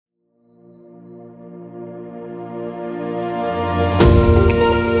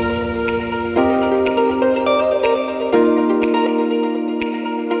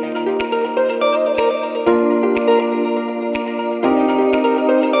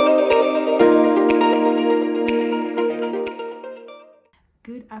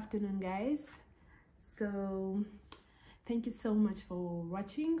afternoon, guys. So thank you so much for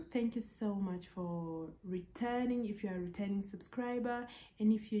watching. Thank you so much for returning if you are a returning subscriber,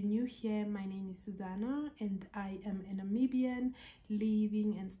 and if you're new here, my name is Susanna and I am a Namibian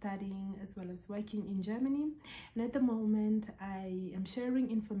living and studying as well as working in Germany. And at the moment I am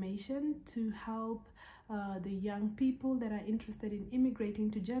sharing information to help the young people that are interested in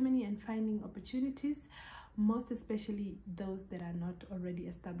immigrating to Germany and finding opportunities, most especially those that are not already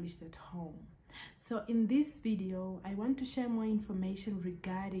established at home. So in this video, I want to share more information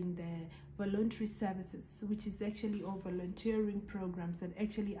regarding the voluntary services, which is actually or volunteering programs that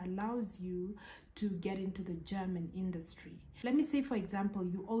actually allows you to get into the German industry. Let me say, for example,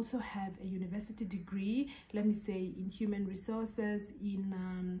 you also have a university degree, let me say in human resources, in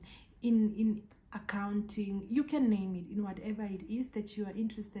accounting, you can name it, in whatever it is that you are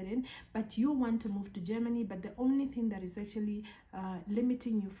interested in, but you want to move to Germany, but the only thing that is actually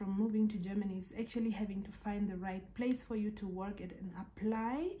limiting you from moving to Germany is actually having to find the right place for you to work at and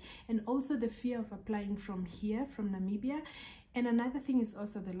apply, and also the fear of applying from here, from Namibia. And another thing is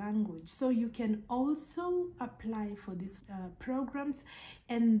also the language. So you can also apply for these programs,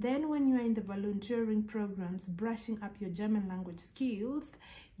 and then when you are in the volunteering programs, brushing up your German language skills,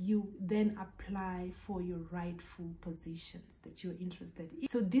 you then apply for your rightful positions that you're interested in.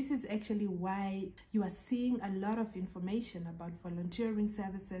 So this is actually why you are seeing a lot of information about volunteering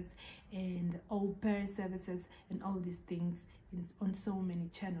services and au pair services and all these things on so many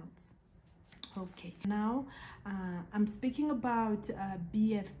channels. Okay, now I'm speaking about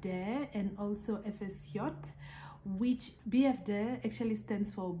BFD and also FSJ, which BFD actually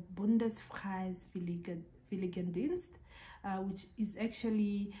stands for Bundesfreiwilligendienst, which is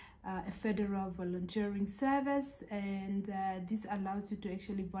actually a federal volunteering service, and this allows you to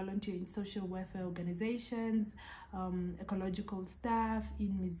actually volunteer in social welfare organizations, ecological staff,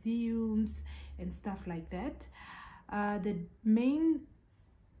 in museums and stuff like that. The main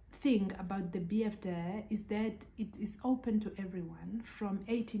thing about the BFD is that it is open to everyone from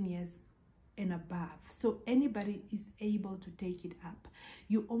 18 years and above, so anybody is able to take it up.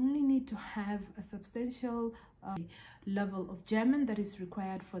 You only need to have a substantial level of German that is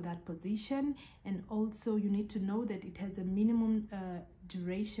required for that position, and also you need to know that it has a minimum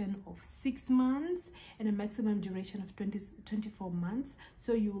duration of 6 months and a maximum duration of 24 months.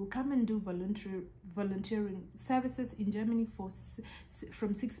 So you will come and do volunteering services in Germany for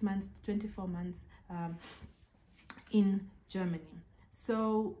from 6 months to 24 months in Germany.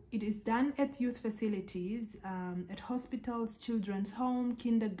 So it is done at youth facilities, at hospitals, children's home,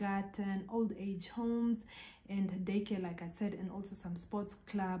 kindergarten, old age homes, and daycare, like I said, and also some sports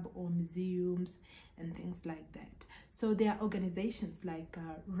club or museums and things like that. So there are organizations like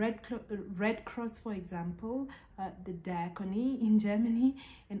Red Cross, for example, the Diakonie in Germany,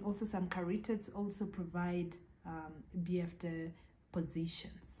 and also some Caritas also provide BFD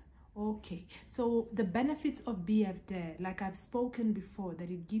positions. Okay, so the benefits of BFD, like I've spoken before,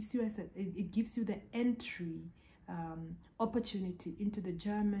 that it gives you it gives you the entry opportunity into the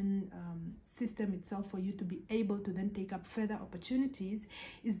German system itself for you to be able to then take up further opportunities,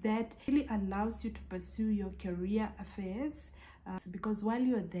 is that it really allows you to pursue your career affairs, because while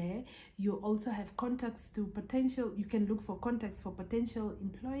you're there, you also have contacts to potential, you can look for contacts for potential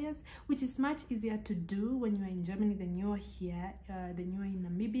employers, which is much easier to do when you're in Germany than you're here, than you're in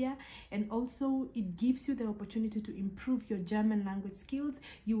Namibia. And also it gives you the opportunity to improve your German language skills.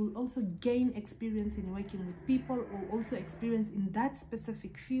 You will also gain experience in working with people, or also experience in that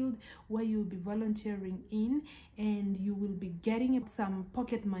specific field where you'll be volunteering in, and you will be getting some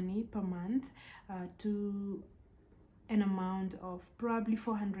pocket money per month to an amount of probably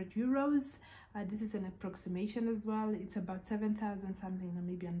 400 euros. This is an approximation as well. It's about 7,000 something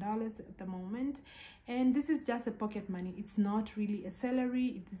Namibian dollars at the moment, and this is just a pocket money. It's not really a salary.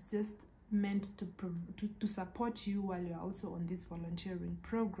 It is just meant to support you while you're also on this volunteering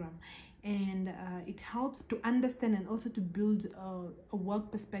program, and it helps to understand and also to build a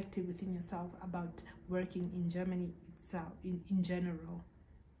work perspective within yourself about working in Germany itself in general.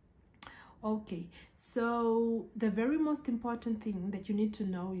 Okay, so the very most important thing that you need to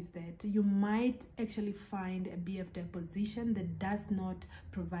know is that you might actually find a BFD position that does not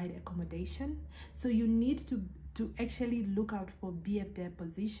provide accommodation. So you need to actually look out for BFD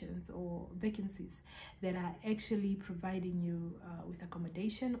positions or vacancies that are actually providing you with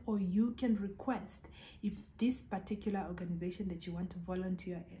accommodation, or you can request if this particular organization that you want to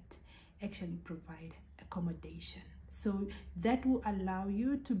volunteer at actually provide accommodation. So that will allow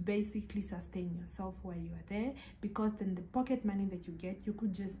you to basically sustain yourself while you are there, because then the pocket money that you get, you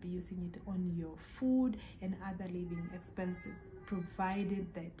could just be using it on your food and other living expenses,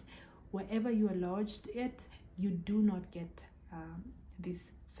 provided that wherever you are lodged at, you do not get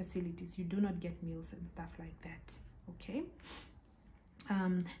these facilities, you do not get meals and stuff like that. Okay.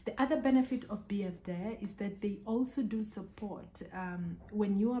 The other benefit of BFD is that they also do support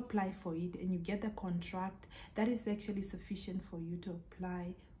when you apply for it and you get the contract. That is actually sufficient for you to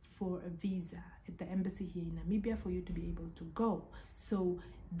apply for a visa at the embassy here in Namibia for you to be able to go. So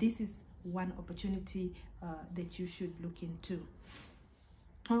this is one opportunity that you should look into.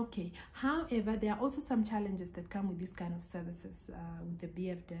 Okay, however, there are also some challenges that come with this kind of services with the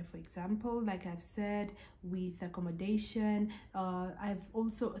BFD, for example, like I've said, with accommodation. I've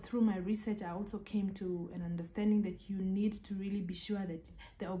also, through my research, I also came to an understanding that you need to really be sure that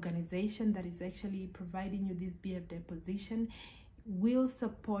the organization that is actually providing you this BFD position will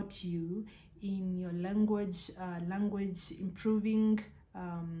support you in your language improving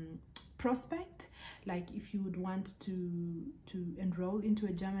prospect. Like if you would want to enroll into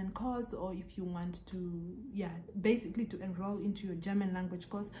a German course, or if you want to, basically to enroll into your German language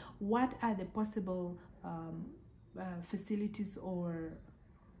course, what are the possible facilities or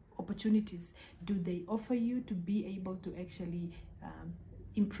opportunities do they offer you to be able to actually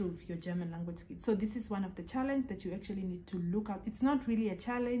improve your German language skills? So this is one of the challenges that you actually need to look out. It's not really a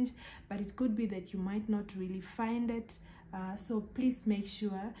challenge, but it could be that you might not really find it. So please make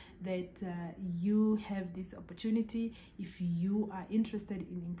sure that you have this opportunity. If you are interested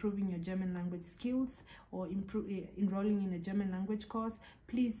in improving your German language skills or enrolling in a German language course,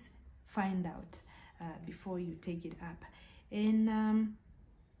 please find out before you take it up. And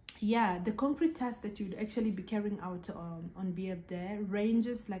the concrete tasks that you'd actually be carrying out on BFD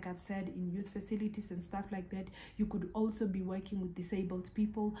ranges, like I've said, in youth facilities and stuff like that. You could also be working with disabled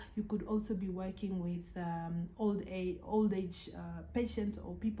people. You could also be working with old age patients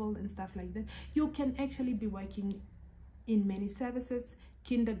or people and stuff like that. You can actually be working in many services,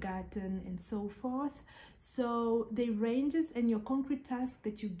 kindergarten and so forth. So the ranges and your concrete tasks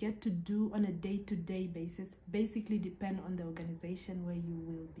that you get to do on a day-to-day basis basically depend on the organization where you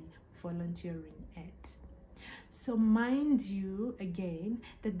will be volunteering at. So mind you, again,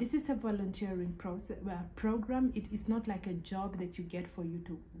 that this is a volunteering program. It is not like a job that you get for you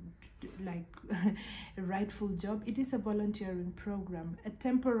to like a rightful job. It is a volunteering program, a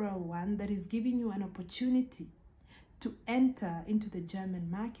temporal one that is giving you an opportunity to enter into the German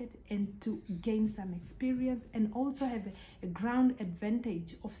market and to gain some experience, and also have a ground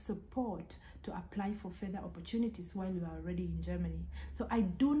advantage of support to apply for further opportunities while you are already in Germany. So I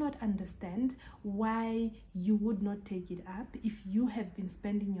do not understand why you would not take it up if you have been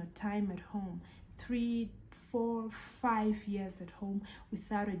spending your time at home 3, 4, 5 years at home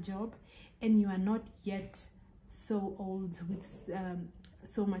without a job, and you are not yet so old with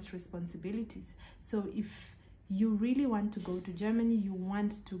so much responsibilities. So if you really want to go to Germany, you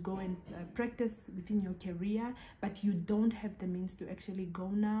want to go and practice within your career, but you don't have the means to actually go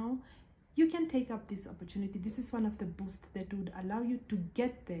now, you can take up this opportunity. This is one of the boosts that would allow you to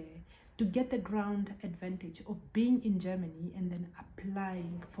get there, to get the ground advantage of being in Germany and then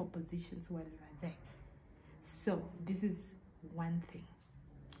applying for positions while you are there. So this is one thing.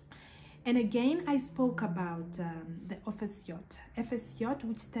 And again, I spoke about the FSJ,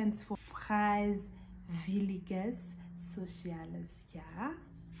 which stands for Freiwilliges Soziales Jahr.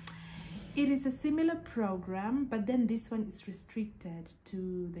 It is a similar program, but then this one is restricted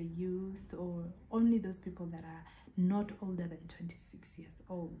to the youth, or only those people that are not older than 26 years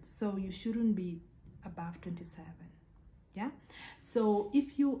old. So you shouldn't be above 27. Yeah. So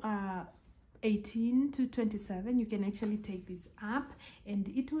if you are 18 to 27, you can actually take this up, and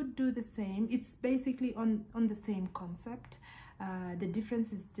it would do the same. It's basically on the same concept. The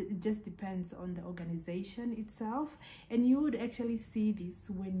difference is it just depends on the organization itself, and you would actually see this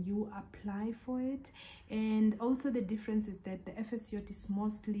when you apply for it. And also the difference is that the FSJ is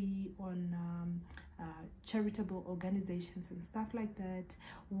mostly on charitable organizations and stuff like that,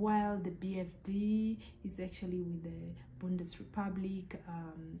 while the BFD is actually with the Bundesrepublik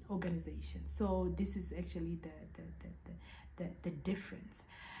organization. So this is actually the difference.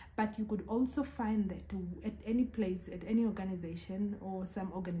 But you could also find that at any place, at any organization, or some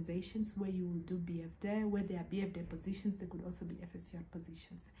organizations where you will do BFD, where there are BFD positions, there could also be FSJ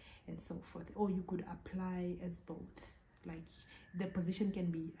positions and so forth. Or you could apply as both. Like the position can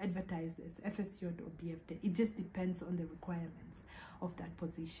be advertised as FSJ or BFD. It just depends on the requirements of that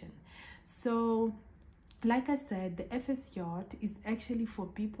position. So like I said, the FSJ is actually for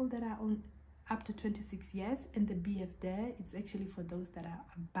people that are up to 26 years, and the BFD, it's actually for those that are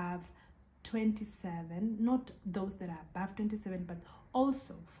above 27, not those that are above 27, but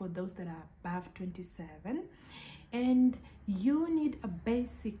also for those that are above 27. And you need a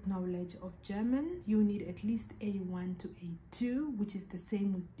basic knowledge of German. You need at least A1 to A2, which is the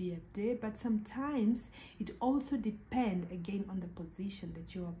same with BFD, but sometimes it also depends again on the position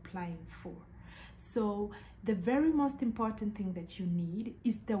that you're applying for. So the very most important thing that you need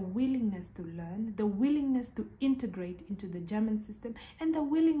is the willingness to learn, the willingness to integrate into the German system, and the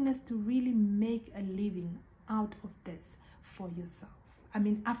willingness to really make a living out of this for yourself. I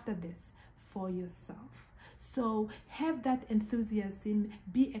mean, after this, for yourself. So have that enthusiasm,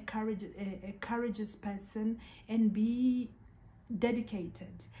 be a courageous person, and be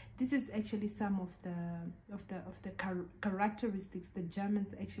dedicated. This is actually some of the characteristics that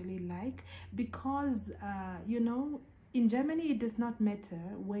Germans actually like, because you know, in Germany it does not matter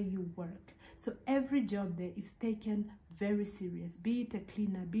where you work. So every job there is taken very serious. Be it a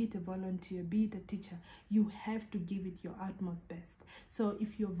cleaner, be it a volunteer, be it a teacher, you have to give it your utmost best. So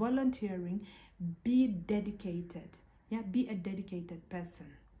if you're volunteering, be dedicated. Yeah, be a dedicated person.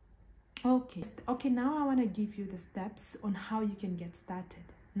 Okay, now I want to give you the steps on how you can get started.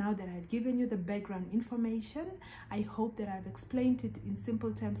 Now that I've given you the background information, I hope that I've explained it in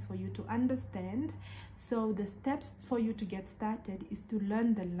simple terms for you to understand. So the steps for you to get started is to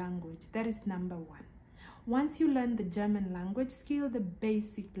learn the language. That is number one. Once you learn the German language skill, the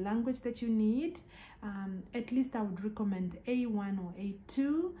basic language that you need, at least I would recommend A1 or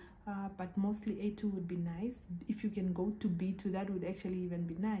A2. But mostly A2 would be nice. If you can go to B2, that would actually even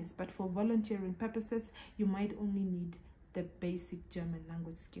be nice. But for volunteering purposes, you might only need the basic German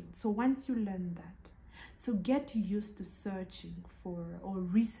language skill. So once you learn that, so get used to searching for or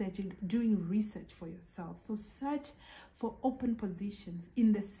researching, doing research for yourself. So search for open positions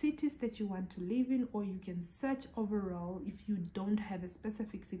in the cities that you want to live in, or you can search overall if you don't have a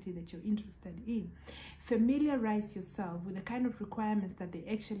specific city that you're interested in. Familiarize yourself with the kind of requirements that they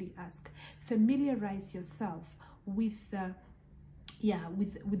actually ask. Familiarize yourself with the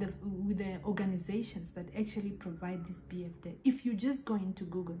organizations that actually provide this BFD. If you just go into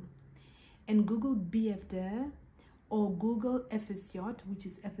Google and Google BFD or Google FSJ, which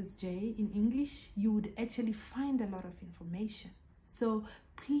is FSJ in English, you would actually find a lot of information. So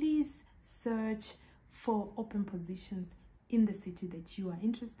please search for open positions in the city that you are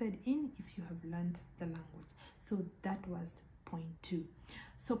interested in if you have learned the language. So that was point 2.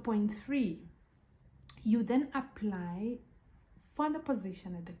 So point 3, you then apply for the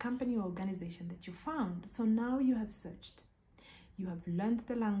position at the company or organization that you found. So now you have searched, you have learned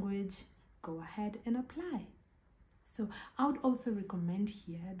the language, go ahead and apply. So I would also recommend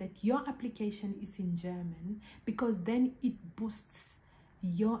here that your application is in German, because then it boosts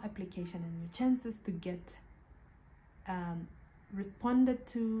your application and your chances to get responded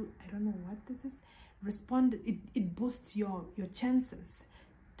to. I don't know what this is. It boosts your chances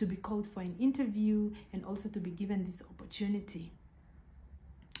to be called for an interview and also to be given this opportunity.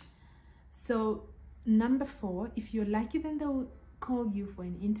 So number 4, if you're lucky, then they'll call you for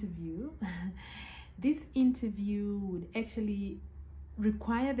an interview. This interview would actually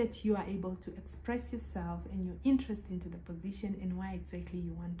require that you are able to express yourself and your interest into the position and why exactly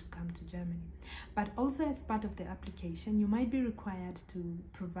you want to come to Germany. But also, as part of the application, you might be required to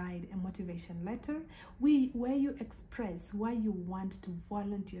provide a motivation letter where you express why you want to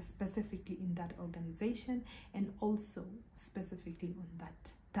volunteer specifically in that organization and also specifically on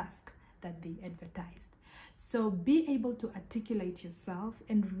that task that they advertised. So be able to articulate yourself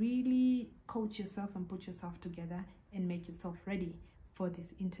and really coach yourself and put yourself together and make yourself ready for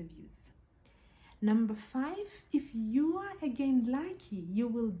these interviews. Number 5, if you are again lucky, you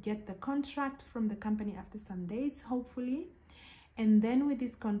will get the contract from the company after some days, hopefully. And then with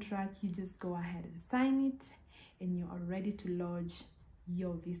this contract, you just go ahead and sign it, and you are ready to lodge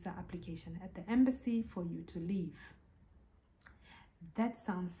your visa application at the embassy for you to leave. That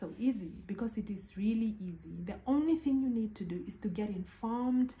sounds so easy, because it is really easy. The only thing you need to do is to get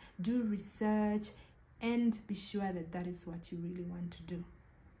informed, do research, and be sure that that is what you really want to do.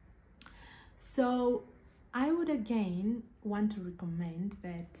 So I would again want to recommend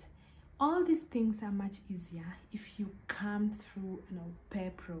that all these things are much easier if you come through an au pair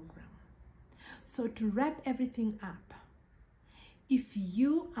program. So to wrap everything up, if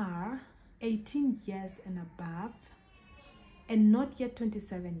you are 18 years and above and not yet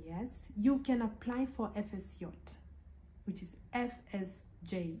 27 years, you can apply for FSJ, which is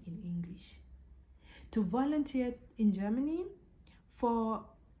FSJ in English, to volunteer in Germany for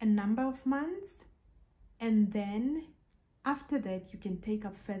a number of months, and then After that, you can take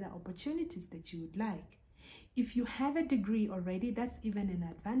up further opportunities that you would like. If you have a degree already, that's even an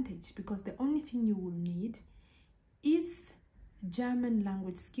advantage, because the only thing you will need is German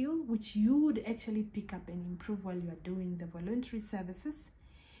language skill, which you would actually pick up and improve while you are doing the voluntary services.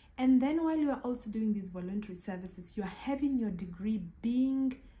 And then while you are also doing these voluntary services, you are having your degree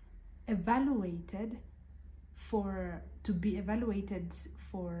being evaluated to be evaluated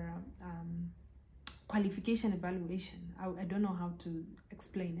for qualification evaluation. I don't know how to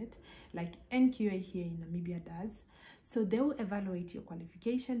explain it, like NQA here in Namibia does. So they will evaluate your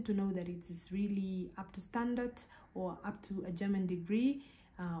qualification to know that it is really up to standard or up to a German degree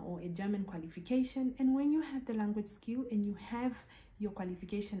or a German qualification. And when you have the language skill and you have your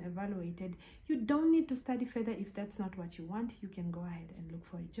qualification evaluated, you don't need to study further. If that's not what you want, you can go ahead and look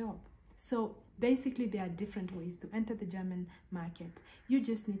for a job. So basically, there are different ways to enter the German market. You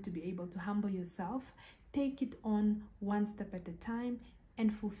just need to be able to humble yourself, take it on one step at a time,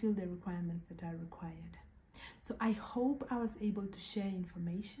 and fulfill the requirements that are required. So I hope I was able to share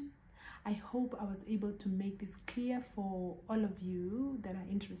information. I hope I was able to make this clear for all of you that are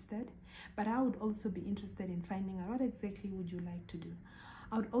interested. But I would also be interested in finding out what exactly would you like to do.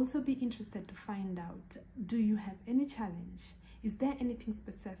 I would also be interested to find out, do you have any challenge? Is there anything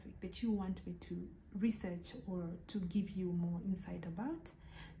specific that you want me to research or to give you more insight about?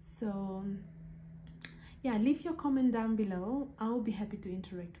 So yeah, leave your comment down below. I'll be happy to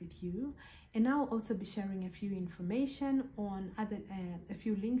interact with you. And I'll also be sharing a few information on a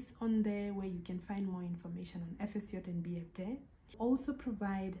few links on there where you can find more information on FSJ and BFD. Also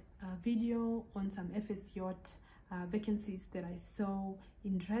provide a video on some FSJ vacancies that I saw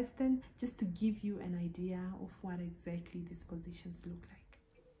interesting, just to give you an idea of what exactly these positions look like.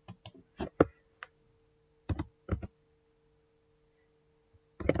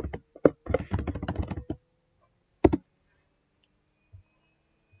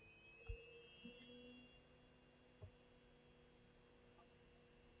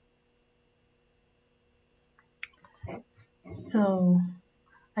 So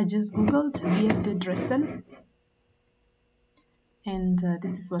I just googled BFD Dresden, and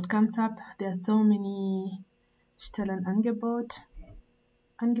this is what comes up. There are so many Stellen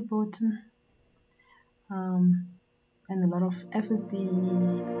angeboten, and a lot of FSD,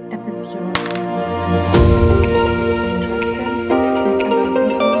 FSJ,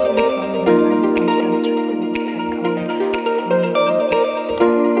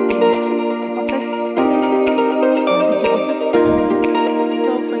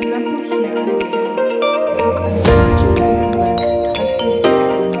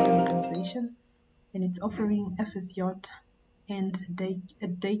 and it's offering FSJ and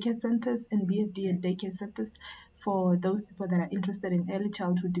daycare centers and BFD and daycare centers for those people that are interested in early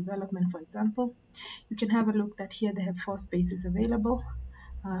childhood development, for example. You can have a look that here they have 4 spaces available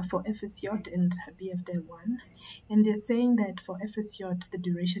for FSJ and BFD1, and they're saying that for FSJ the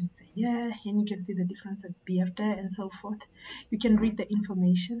duration is a year, and you can see the difference at BFD and so forth. You can read the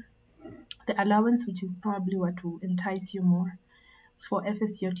information, the allowance, which is probably what will entice you more. For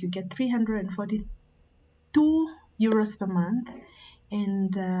FSJ you get 342 euros per month,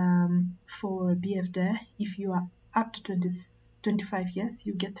 and for BFD, if you are up to 25 years,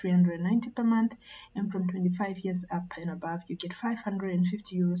 you get 390 per month, and from 25 years up and above, you get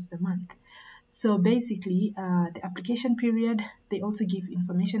 550 euros per month. So basically, the application period, they also give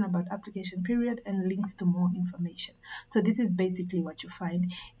information about application period and links to more information. So this is basically what you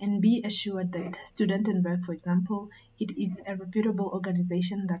find, and be assured that Studentenwerk, for example, it is a reputable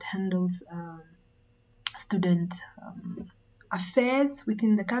organization that handles student affairs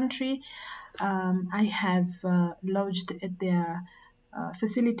within the country. I have lodged at their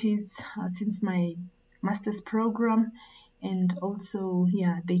facilities since my master's program, and also,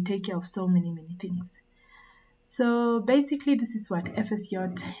 yeah, they take care of so many things. So basically, this is what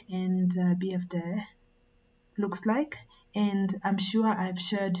FSJ and BFD looks like, and I'm sure I've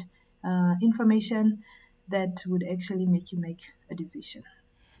shared information that would actually make you make a decision.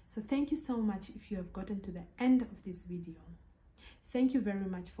 So thank you so much if you have gotten to the end of this video. Thank you very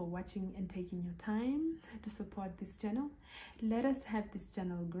much for watching and taking your time to support this channel. Let us have this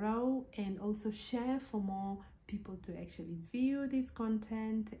channel grow, and also share for more people to actually view this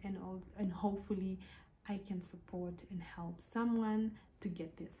content, and hopefully I can support and help someone to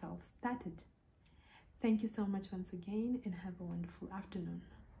get themselves started. Thank you so much once again, and have a wonderful afternoon.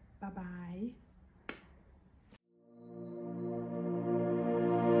 Bye-bye.